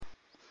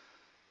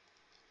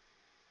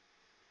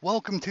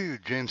Welcome to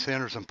James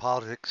Sanders on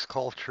Politics,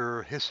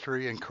 Culture,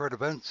 History, and Current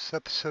Events,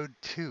 Episode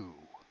 2.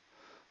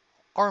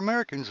 Are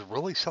Americans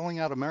really selling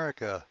out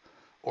America,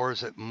 or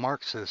is it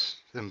Marxists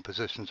in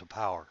positions of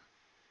power?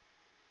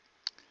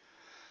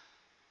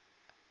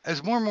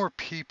 As more and more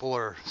people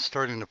are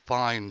starting to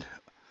find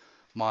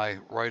my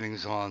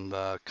writings on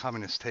the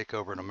Communist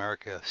Takeover in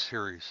America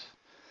series,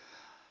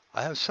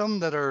 I have some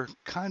that are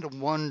kind of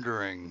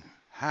wondering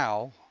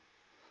how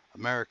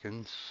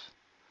Americans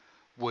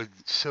would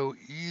so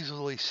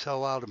easily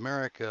sell out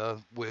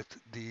America with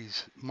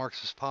these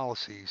Marxist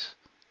policies.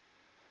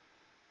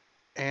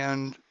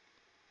 And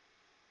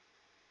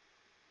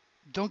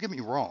don't get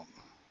me wrong,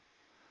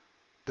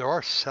 there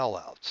are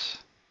sellouts.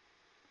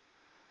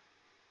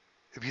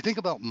 If you think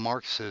about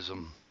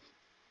Marxism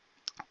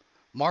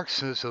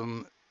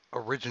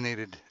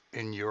originated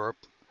in Europe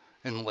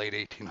in the late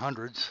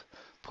 1800s,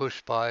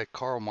 pushed by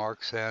Karl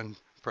Marx and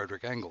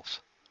Frederick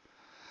Engels.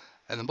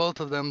 And then both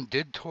of them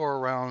did tour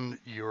around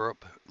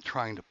Europe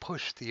trying to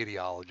push the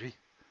ideology.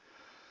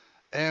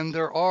 And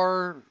there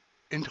are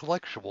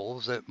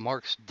intellectuals that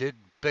Marx did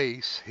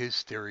base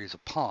his theories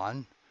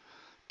upon,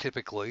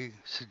 typically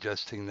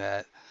suggesting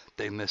that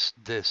they missed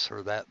this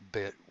or that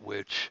bit,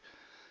 which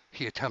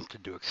he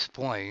attempted to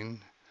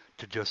explain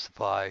to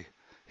justify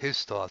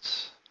his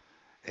thoughts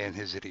and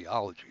his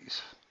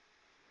ideologies.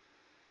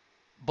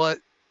 But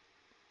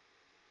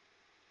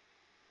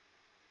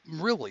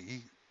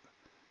really,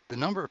 the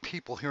number of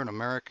people here in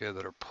America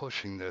that are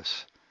pushing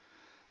this,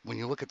 when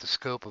you look at the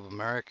scope of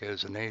America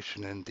as a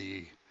nation and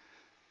the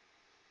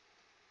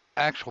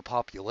actual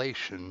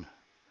population,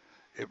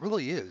 it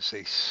really is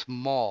a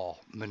small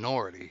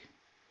minority.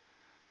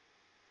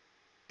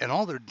 And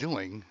all they're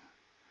doing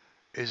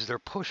is they're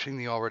pushing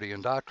the already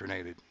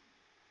indoctrinated.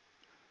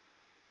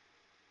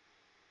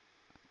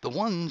 The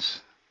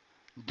ones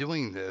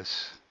doing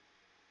this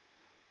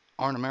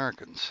aren't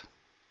Americans.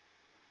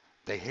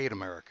 They hate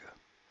America.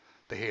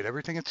 They hate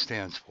everything it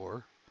stands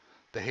for.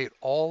 They hate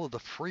all of the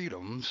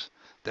freedoms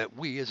that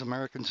we as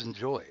Americans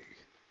enjoy.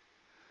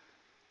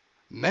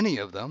 Many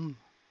of them,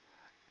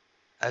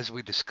 as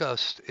we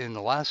discussed in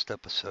the last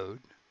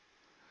episode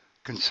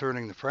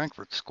concerning the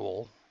Frankfurt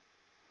School,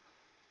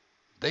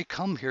 they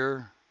come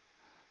here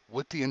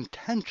with the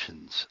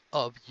intentions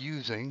of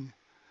using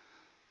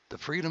the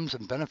freedoms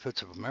and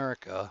benefits of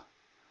America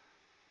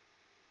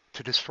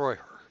to destroy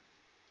her.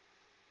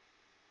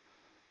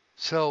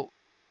 So,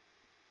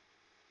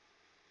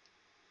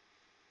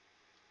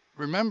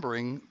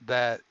 remembering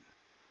that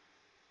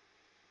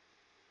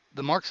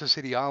the Marxist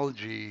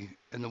ideology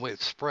and the way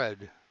it's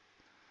spread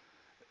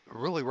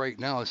really right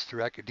now is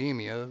through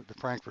academia, the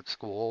Frankfurt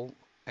School,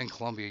 and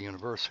Columbia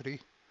University.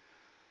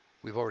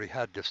 We've already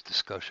had this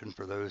discussion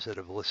for those that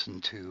have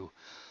listened to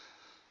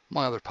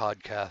my other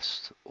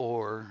podcasts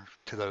or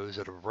to those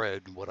that have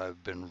read what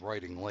I've been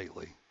writing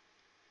lately.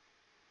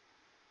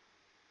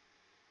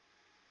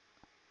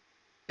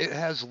 It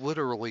has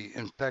literally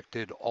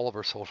infected all of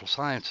our social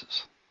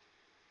sciences.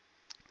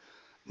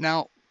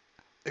 Now,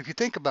 if you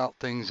think about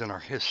things in our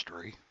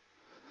history,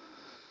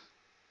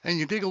 and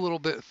you dig a little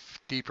bit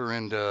deeper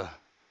into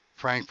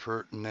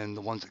Frankfurt and then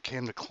the ones that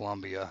came to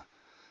Columbia,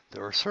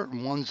 there are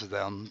certain ones of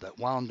them that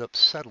wound up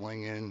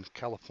settling in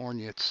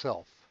California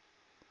itself.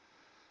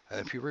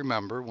 And if you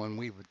remember, when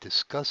we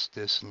discussed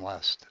this in the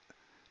last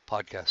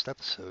podcast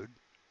episode,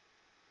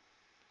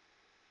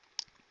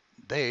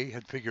 they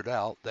had figured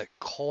out that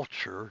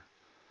culture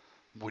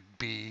would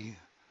be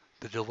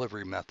the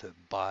delivery method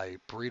by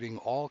breeding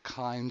all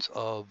kinds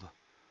of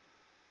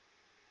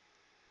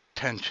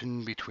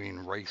tension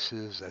between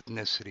races,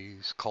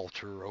 ethnicities,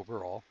 culture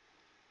overall,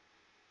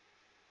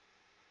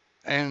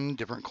 and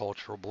different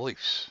cultural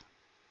beliefs.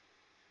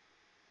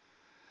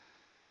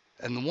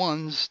 And the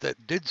ones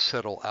that did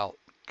settle out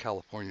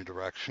California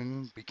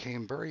direction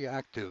became very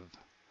active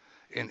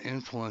in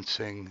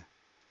influencing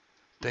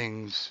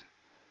things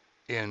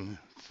in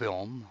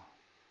film,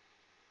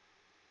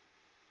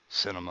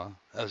 cinema,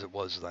 as it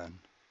was then.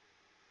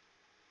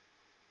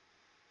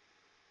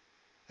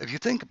 If you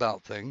think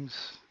about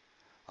things,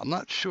 I'm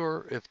not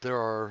sure if there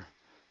are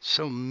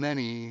so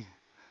many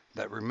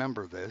that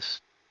remember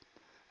this,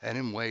 and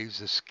in ways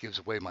this gives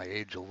away my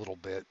age a little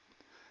bit.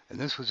 And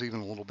this was even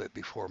a little bit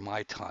before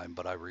my time,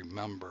 but I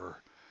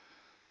remember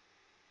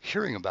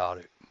hearing about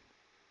it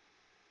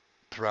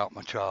throughout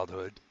my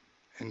childhood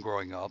and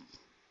growing up.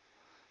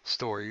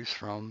 Stories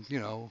from,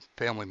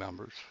 family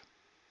members,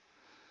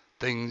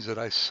 things that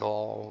I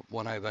saw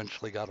when I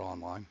eventually got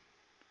online.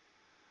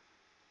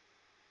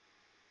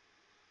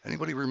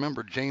 Anybody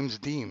remember James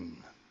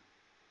Dean?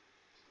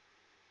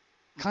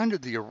 Kind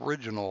of the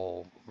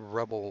original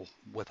rebel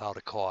without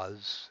a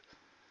cause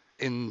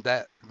in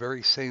that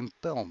very same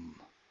film.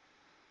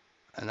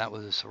 And that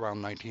was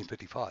around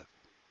 1955.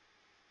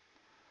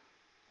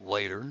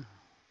 Later,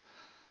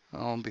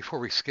 before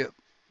we skip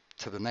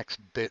to the next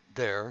bit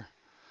there,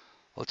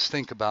 let's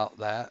think about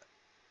that.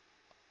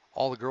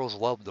 All the girls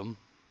loved him.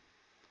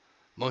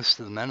 Most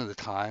of the men of the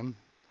time,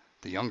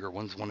 the younger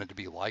ones, wanted to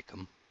be like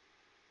him.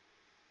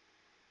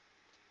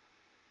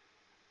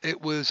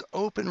 It was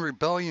open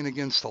rebellion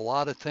against a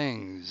lot of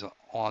things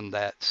on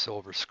that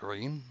silver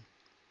screen.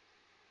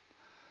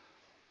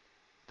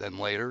 Then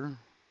later,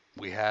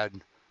 we had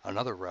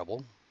another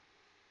rebel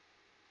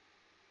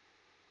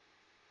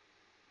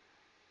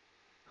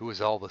who was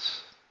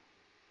Elvis.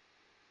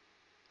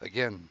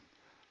 Again,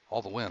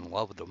 all the women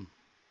loved him.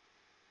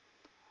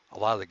 A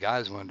lot of the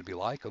guys wanted to be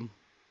like him.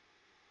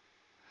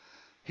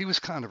 He was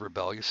kind of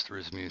rebellious through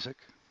his music.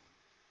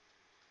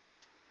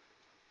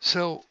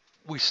 So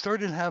we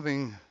started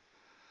having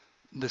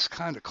this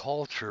kind of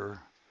culture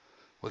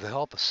with the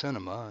help of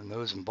cinema and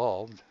those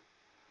involved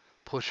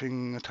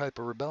pushing a type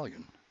of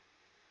rebellion.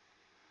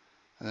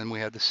 And then we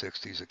had the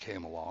 60s that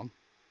came along,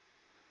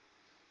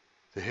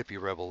 the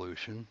hippie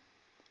revolution,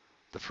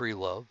 the free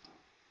love.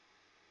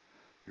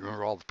 You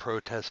remember all the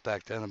protests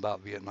back then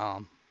about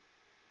Vietnam?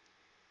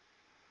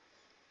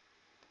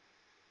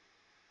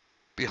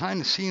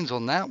 Behind the scenes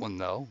on that one,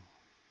 though,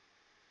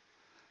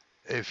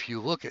 if you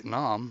look at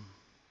Nam,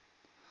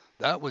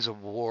 that was a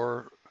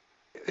war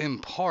in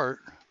part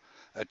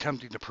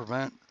attempting to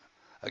prevent,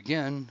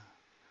 again,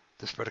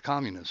 the spread of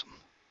communism.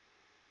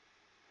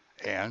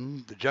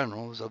 And the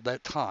generals of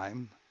that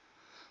time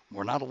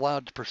were not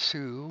allowed to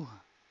pursue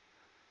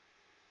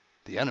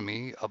the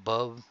enemy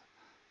above,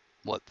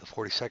 the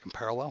 42nd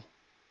parallel?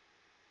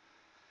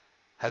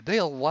 Had they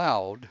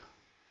allowed,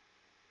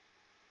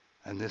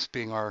 and this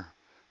being our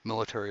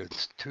military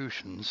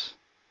institutions,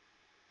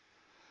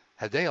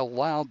 had they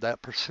allowed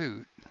that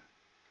pursuit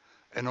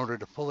in order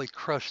to fully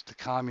crush the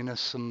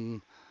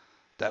communism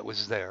that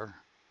was there,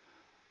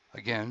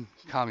 again,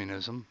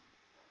 communism,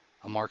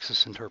 a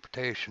Marxist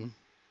interpretation,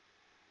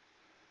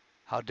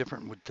 how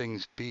different would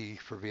things be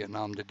for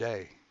Vietnam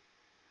today?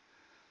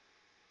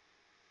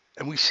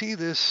 And we see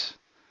this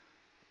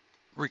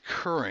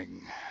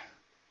recurring.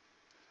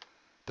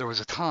 There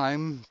was a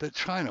time that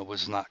China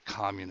was not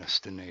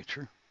communist in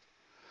nature,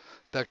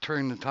 back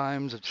during the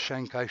times of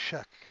Chiang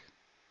Kai-shek.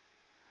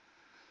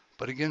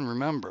 But again,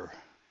 remember,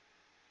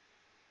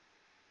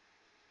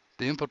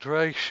 the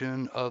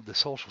infiltration of the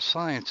social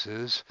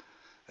sciences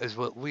is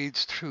what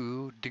leads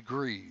to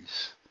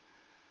degrees.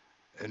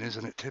 And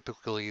isn't it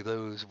typically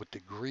those with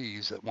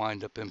degrees that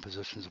wind up in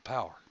positions of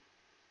power?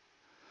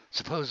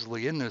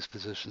 Supposedly in those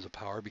positions of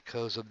power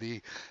because of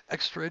the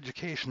extra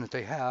education that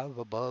they have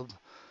above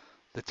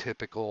the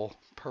typical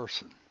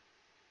person.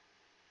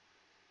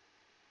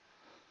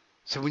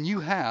 So when you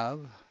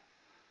have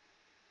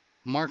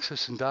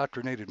Marxist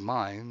indoctrinated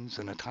minds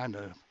and a kind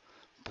of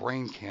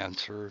brain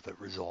cancer that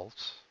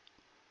results,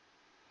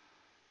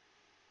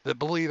 that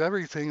believe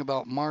everything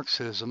about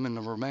Marxism and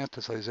the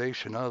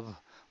romanticization of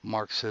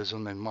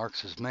Marxism and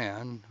Marx's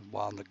man,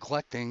 while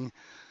neglecting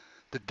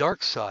the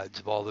dark sides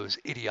of all those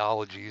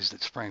ideologies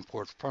that sprang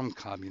forth from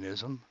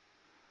communism.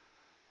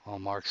 Well,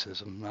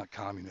 Marxism, not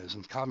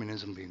communism.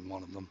 Communism being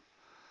one of them.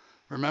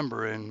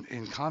 Remember,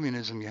 in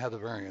communism, you have the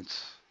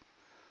variants.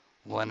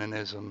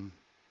 Leninism,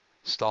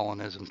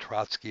 Stalinism,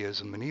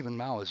 Trotskyism, and even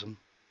Maoism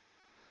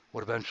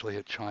would eventually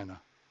hit China.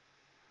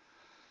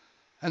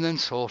 And then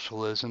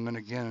socialism, and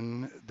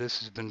again, this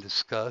has been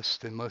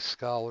discussed, and most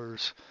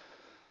scholars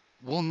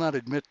will not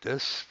admit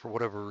this for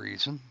whatever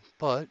reason,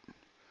 but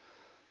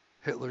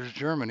Hitler's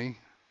Germany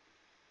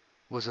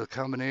was a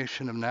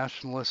combination of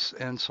nationalists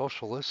and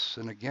socialists.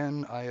 And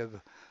again, I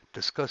have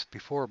discussed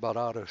before about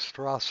Otto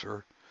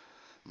Strasser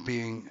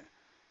being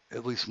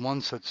at least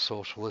one such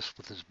socialist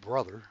with his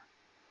brother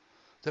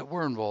that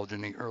were involved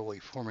in the early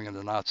forming of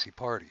the Nazi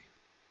Party.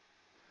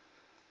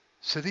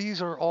 So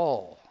these are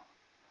all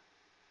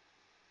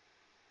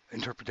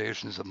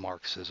interpretations of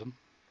Marxism.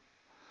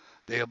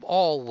 They have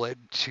all led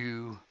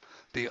to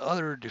the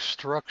utter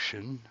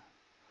destruction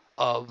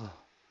of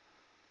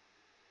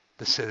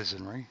the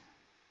citizenry,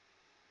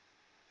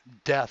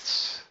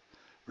 deaths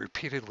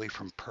repeatedly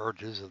from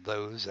purges of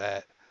those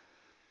that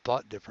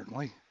thought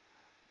differently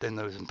than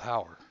those in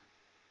power.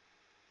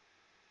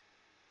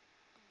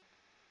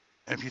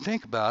 And if you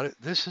think about it,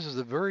 this is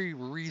the very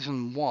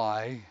reason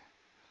why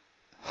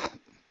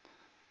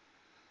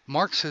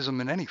Marxism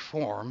in any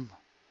form,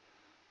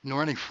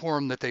 nor any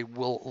form that they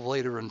will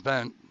later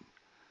invent,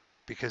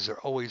 because they're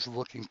always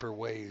looking for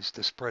ways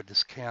to spread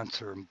this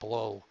cancer and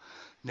blow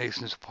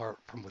nations apart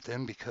from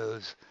within,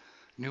 because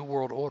New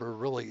World Order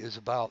really is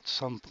about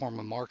some form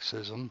of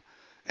Marxism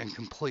and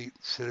complete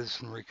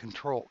citizenry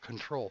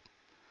control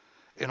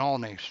in all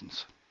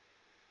nations.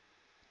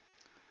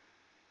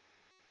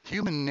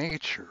 Human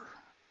nature,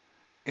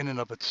 in and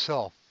of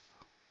itself,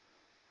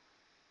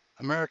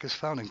 America's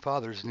founding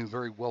fathers knew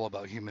very well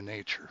about human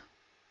nature.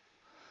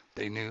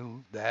 They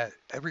knew that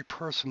every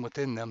person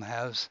within them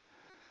has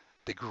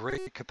the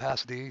great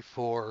capacity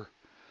for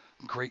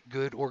great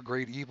good or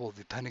great evil,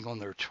 depending on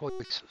their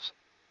choices.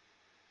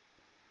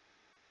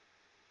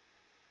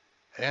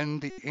 And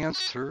the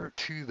answer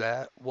to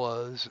that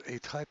was a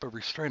type of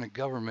restraint of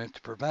government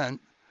to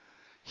prevent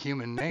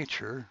human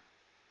nature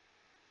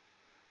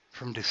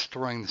from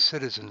destroying the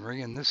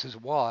citizenry. And this is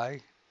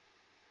why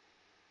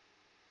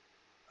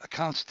a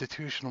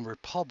constitutional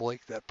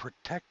republic that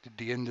protected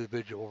the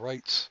individual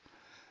rights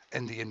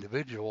and the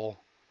individual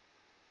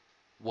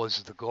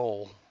was the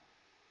goal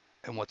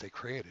and what they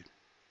created.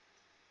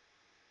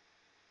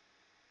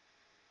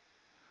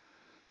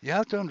 You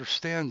have to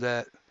understand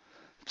that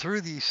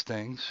through these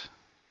things,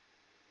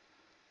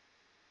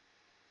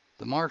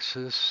 the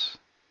Marxists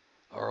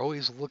are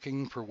always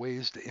looking for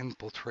ways to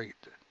infiltrate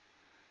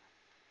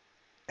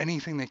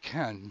anything they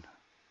can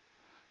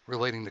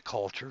relating to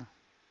culture.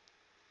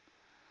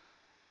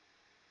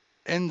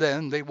 And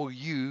then they will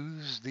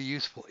use the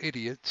useful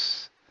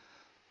idiots,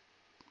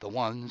 the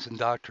ones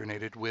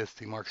indoctrinated with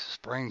the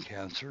Marxist brain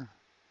cancer,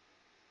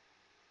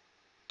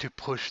 to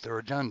push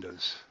their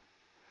agendas.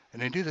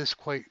 And they do this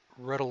quite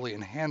readily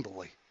and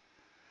handily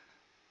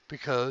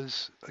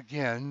because,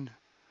 again,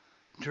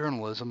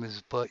 journalism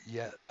is but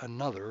yet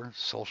another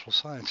social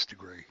science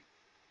degree.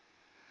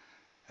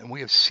 And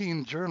we have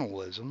seen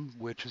journalism,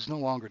 which is no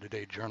longer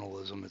today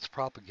journalism, it's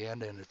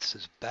propaganda, and it's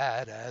as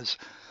bad as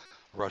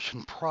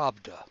Russian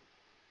Pravda.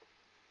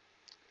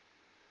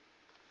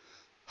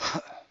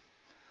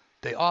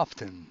 They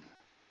often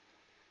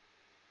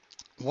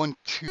want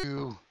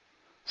to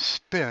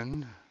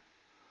spin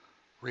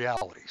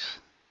realities.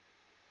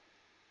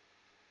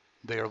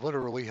 They are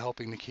literally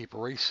helping to keep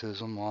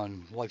racism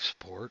on life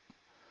support,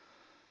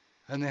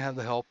 and they have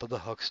the help of the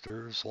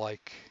hucksters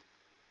like,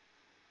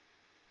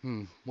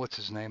 what's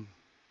his name?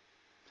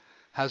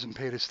 Hasn't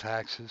paid his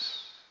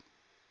taxes.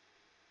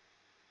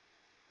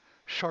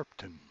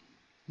 Sharpton.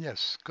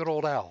 Yes, good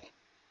old Al.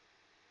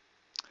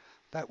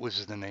 That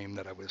was the name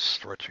that I was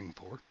stretching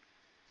for.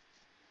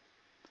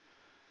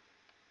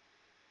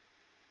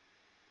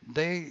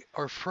 They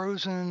are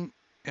frozen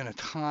in a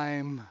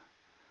time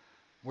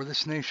where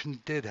this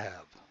nation did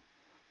have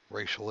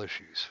racial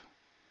issues.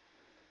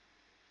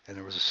 And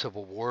there was a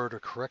civil war to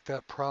correct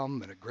that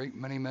problem, and a great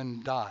many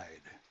men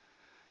died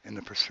in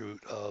the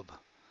pursuit of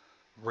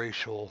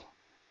racial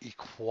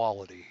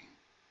equality.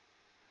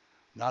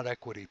 Not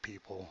equity,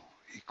 people,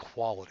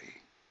 equality.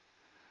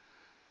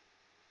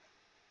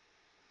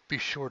 Be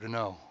sure to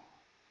know,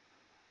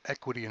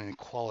 equity and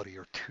equality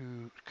are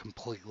two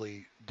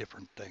completely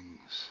different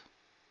things.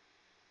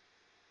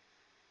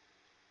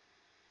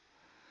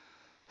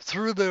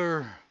 Through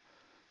their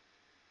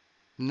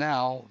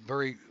now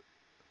very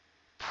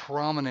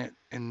prominent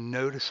and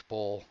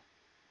noticeable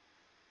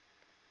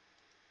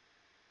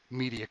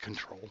media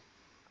control,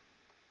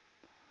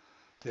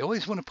 they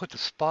always want to put the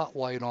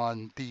spotlight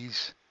on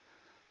these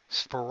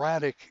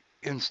sporadic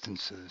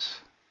instances.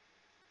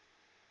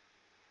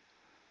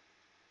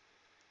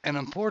 And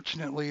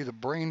unfortunately, the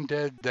brain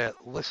dead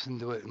that listen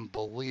to it and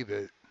believe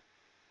it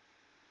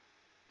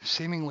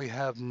seemingly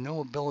have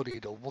no ability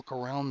to look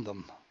around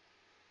them.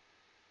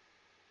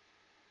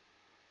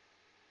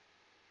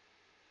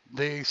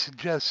 They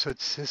suggest such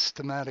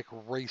systematic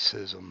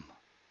racism.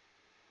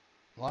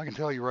 Well, I can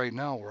tell you right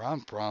now where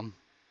I'm from,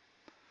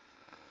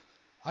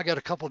 I got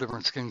a couple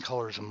different skin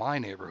colors in my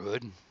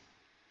neighborhood.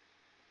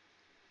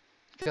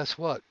 Guess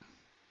what?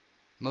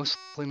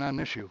 Mostly not an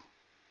issue.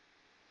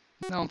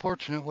 Now,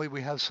 unfortunately,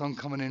 we have some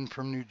coming in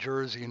from New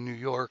Jersey and New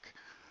York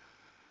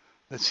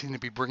that seem to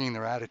be bringing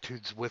their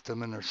attitudes with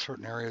them, and there's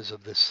certain areas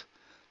of this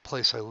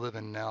place I live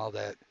in now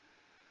that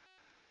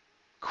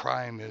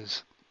crime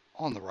is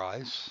on the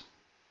rise.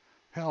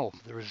 Hell,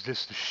 there was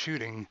just a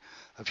shooting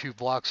a few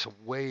blocks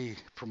away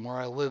from where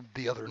I lived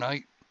the other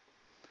night.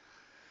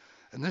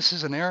 And this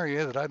is an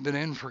area that I've been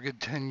in for a good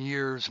 10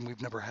 years, and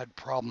we've never had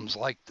problems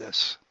like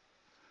this.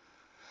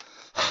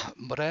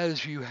 But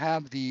as you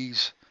have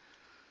these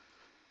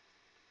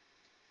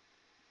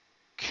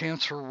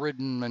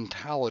cancer-ridden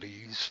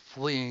mentalities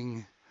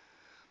fleeing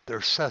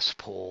their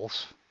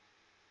cesspools,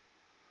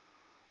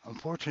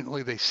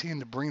 unfortunately, they seem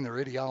to bring their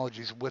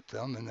ideologies with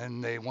them, and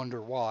then they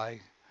wonder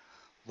why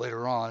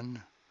later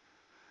on,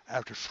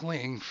 after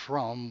fleeing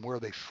from where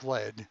they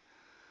fled,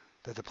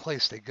 that the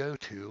place they go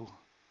to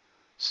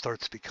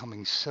starts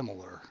becoming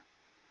similar,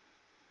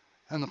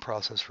 and the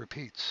process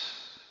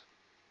repeats.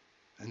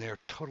 And they're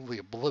totally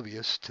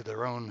oblivious to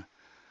their own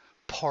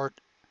part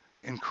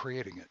in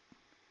creating it.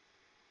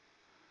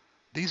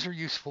 These are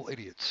useful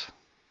idiots.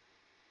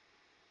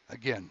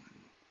 Again,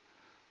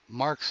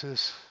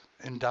 Marxist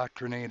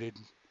indoctrinated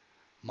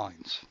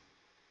minds.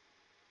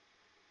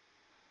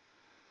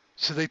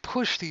 So they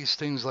push these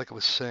things like I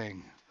was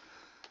saying.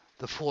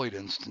 The Floyd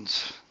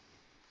instance.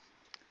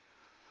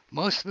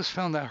 Most of us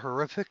found that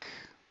horrific.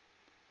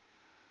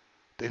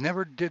 They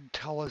never did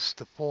tell us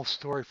the full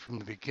story from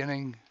the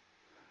beginning.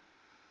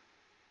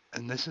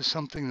 And this is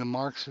something the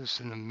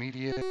Marxists and the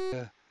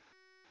media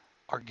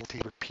are guilty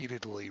of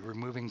repeatedly,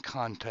 removing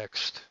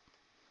context.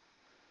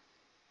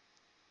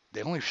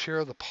 They only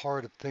share the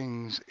part of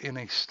things in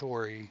a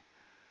story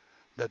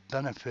that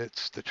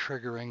benefits the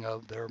triggering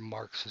of their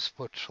Marxist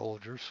foot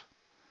soldiers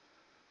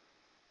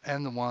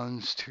and the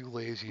ones too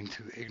lazy and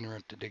too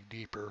ignorant to dig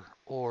deeper,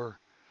 or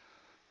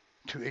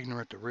too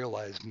ignorant to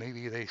realize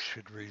maybe they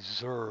should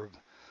reserve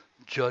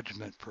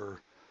judgment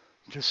for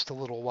just a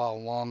little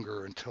while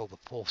longer until the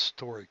full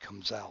story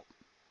comes out.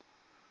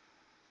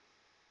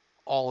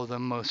 All of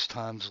them most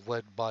times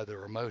led by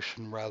their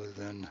emotion rather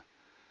than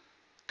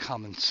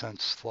common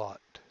sense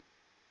thought.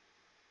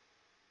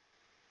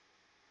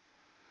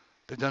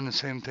 They've done the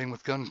same thing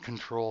with gun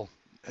control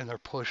and their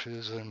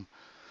pushes and,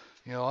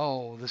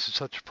 oh, this is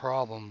such a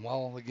problem.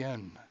 Well,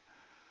 again,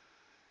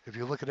 if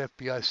you look at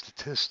FBI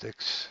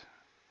statistics,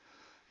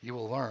 you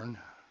will learn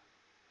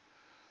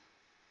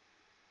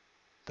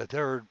that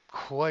there are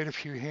quite a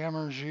few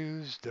hammers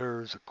used.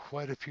 There's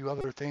quite a few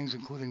other things,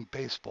 including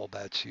baseball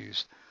bats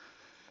used.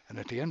 And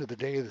at the end of the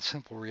day, the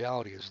simple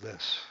reality is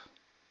this.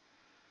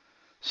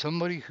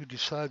 Somebody who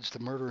decides to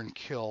murder and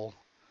kill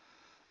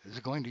is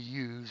going to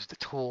use the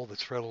tool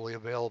that's readily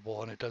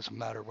available, and it doesn't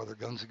matter whether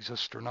guns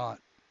exist or not.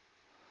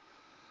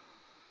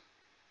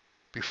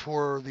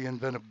 Before the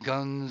advent of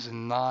guns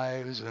and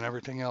knives and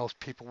everything else,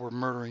 people were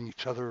murdering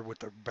each other with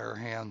their bare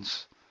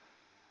hands.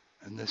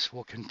 And this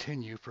will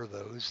continue for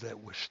those that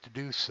wish to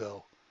do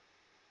so.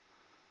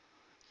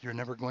 You're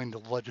never going to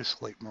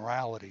legislate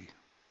morality.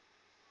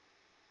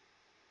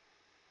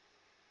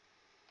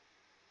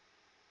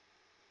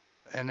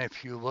 And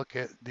if you look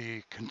at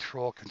the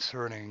control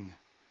concerning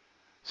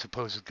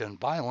supposed gun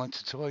violence,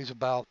 it's always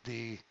about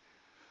the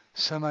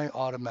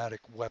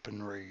semi-automatic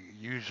weaponry,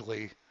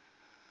 usually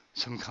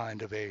some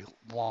kind of a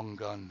long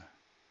gun,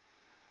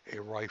 a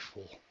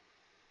rifle.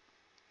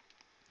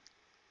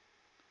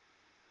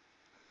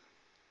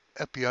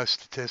 FBI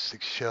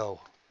statistics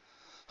show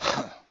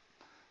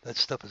that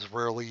stuff is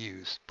rarely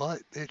used,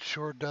 but it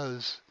sure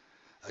does,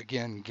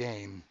 again,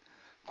 gain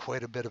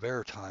quite a bit of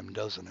airtime,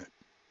 doesn't it?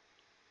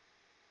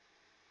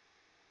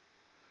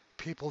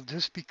 People,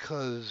 just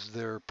because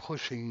they're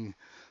pushing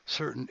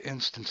certain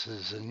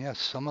instances, and yes,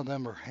 some of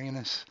them are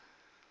heinous,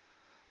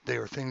 they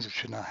are things that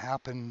should not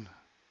happen,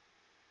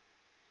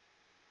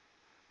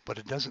 but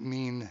it doesn't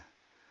mean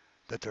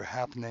that they're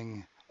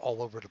happening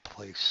all over the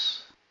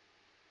place.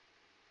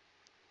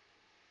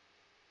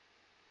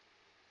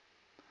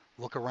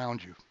 Look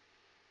around you.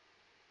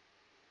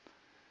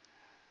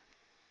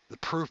 The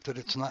proof that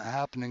it's not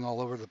happening all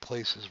over the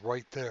place is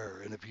right there,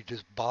 and if you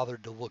just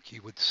bothered to look,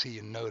 you would see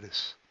and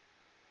notice.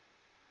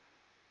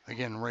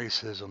 Again,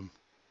 racism.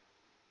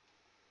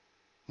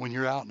 When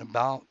you're out and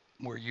about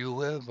where you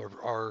live,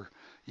 are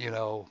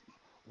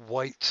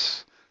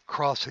whites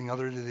crossing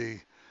over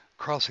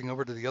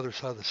to the other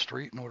side of the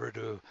street in order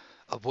to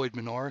avoid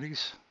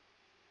minorities,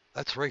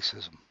 that's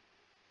racism.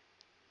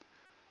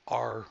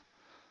 Are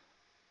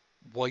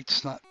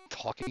whites not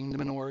talking to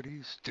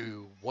minorities?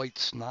 Do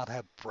whites not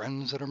have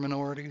friends that are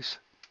minorities?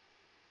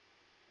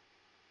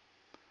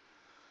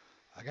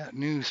 I got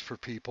news for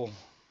people.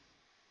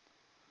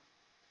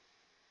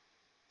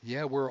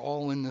 Yeah, we're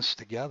all in this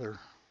together,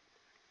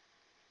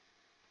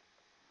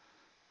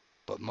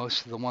 but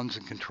most of the ones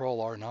in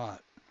control are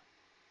not.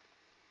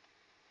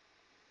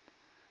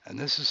 And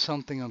this is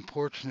something,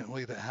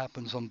 unfortunately, that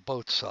happens on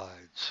both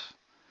sides.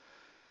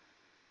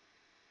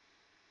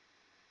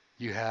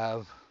 You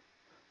have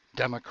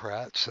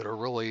Democrats that are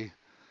really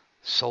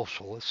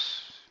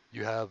socialists.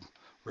 You have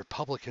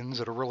Republicans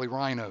that are really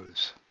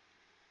rhinos.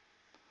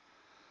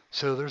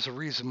 So there's a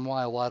reason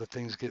why a lot of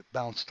things get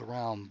bounced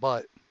around,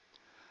 but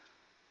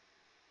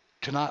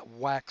to not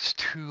wax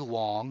too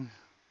long,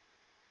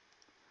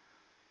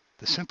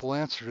 the simple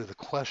answer to the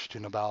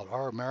question about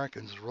are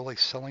Americans really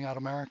selling out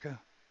America?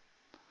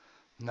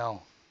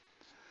 No,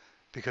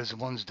 because the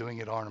ones doing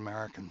it aren't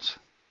Americans.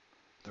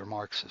 They're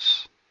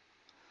Marxists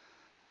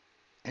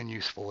and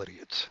useful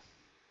idiots.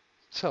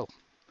 So,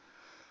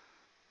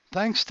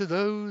 thanks to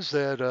those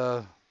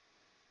that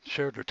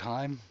shared their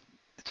time.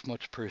 It's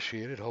much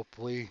appreciated.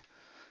 Hopefully,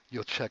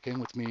 you'll check in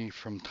with me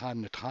from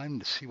time to time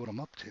to see what I'm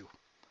up to.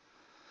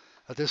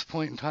 At this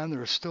point in time,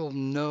 there is still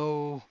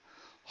no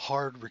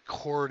hard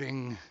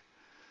recording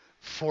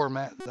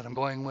format that I'm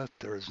going with.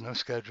 There is no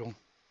schedule.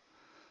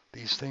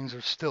 These things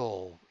are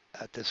still,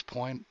 at this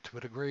point, to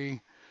a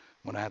degree,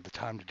 when I have the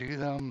time to do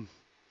them,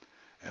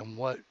 and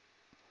what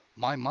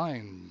my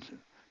mind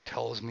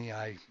tells me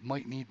I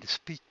might need to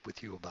speak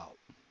with you about.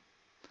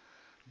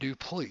 Do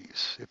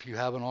please, if you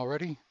haven't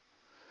already,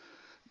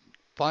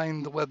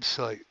 find the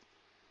website.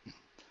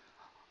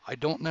 I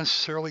don't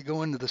necessarily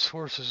go into the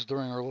sources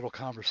during our little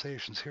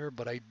conversations here,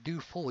 but I do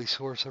fully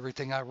source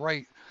everything I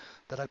write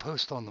that I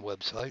post on the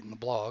website and the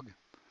blog.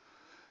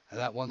 And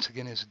that once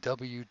again is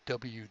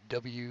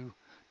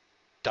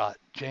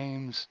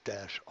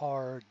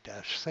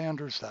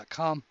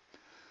www.james-r-sanders.com.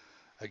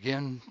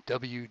 Again,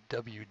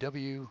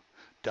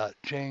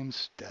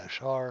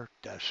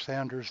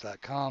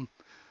 www.james-r-sanders.com.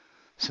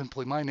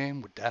 Simply my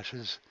name with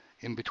dashes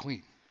in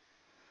between.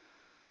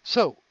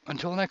 So,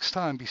 until next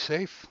time, be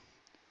safe.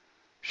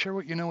 Share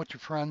what you know with your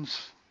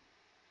friends.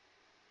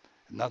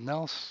 And nothing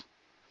else.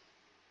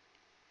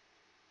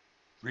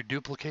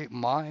 Reduplicate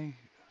my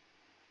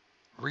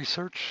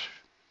research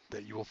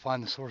that you will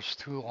find the source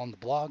to on the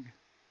blog.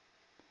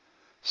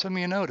 Send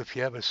me a note if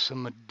you have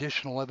some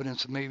additional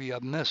evidence that maybe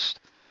I've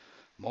missed.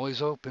 I'm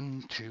always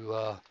open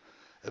to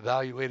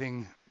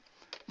evaluating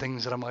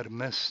things that I might have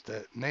missed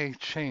that may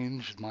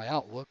change my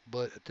outlook,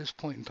 but at this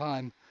point in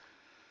time,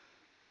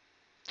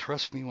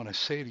 trust me when I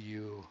say to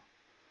you,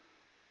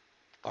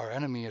 Our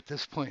enemy at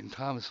this point in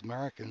time as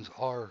Americans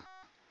are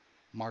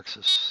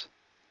Marxists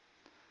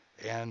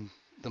and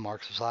the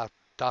Marxists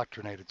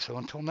indoctrinated. So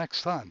until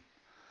next time,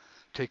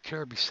 take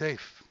care, be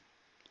safe.